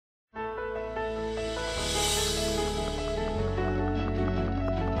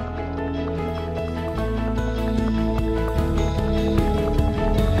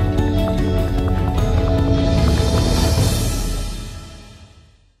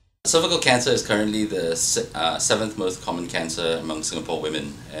Cervical cancer is currently the seventh most common cancer among Singapore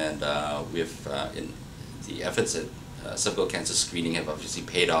women, and in the efforts at cervical cancer screening have obviously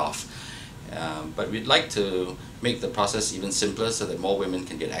paid off. But we'd like to make the process even simpler so that more women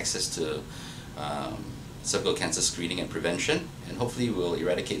can get access to cervical cancer screening and prevention, and hopefully we'll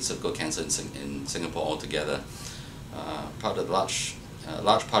eradicate cervical cancer in Singapore altogether. A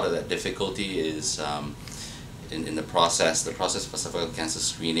large part of that difficulty is in the process. The process for cervical cancer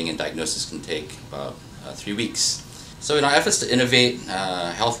screening and diagnosis can take about 3 weeks. So in our efforts to innovate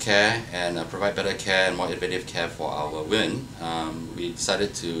healthcare and provide better care and more innovative care for our women, we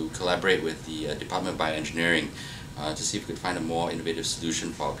decided to collaborate with the Department of Bioengineering to see if we could find a more innovative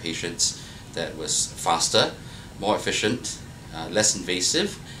solution for our patients that was faster, more efficient, less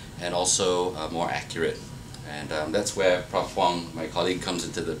invasive, and also more accurate. And that's where Prof. Huang, my colleague, comes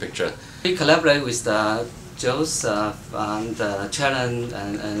into the picture. We collaborate with Joseph and Challenge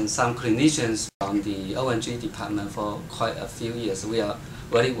and some clinicians from the ONG department for quite a few years. We are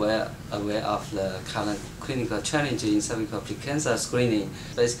very well aware of the current clinical challenge in cervical precancer screening.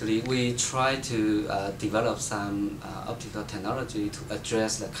 Basically, we try to develop some optical technology to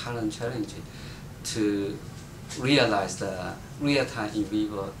address the current challenge to realize the real-time in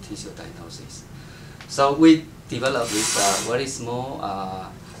vivo tissue diagnosis. So we developed this very small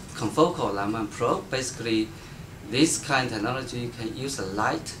confocal Raman probe. Basically, this kind of technology can use the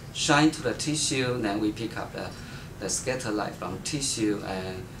light, shine to the tissue, and then we pick up the scatter light from tissue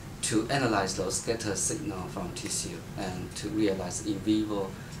and to analyze those scatter signal from tissue and to realize in vivo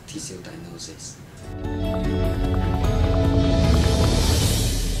tissue diagnosis.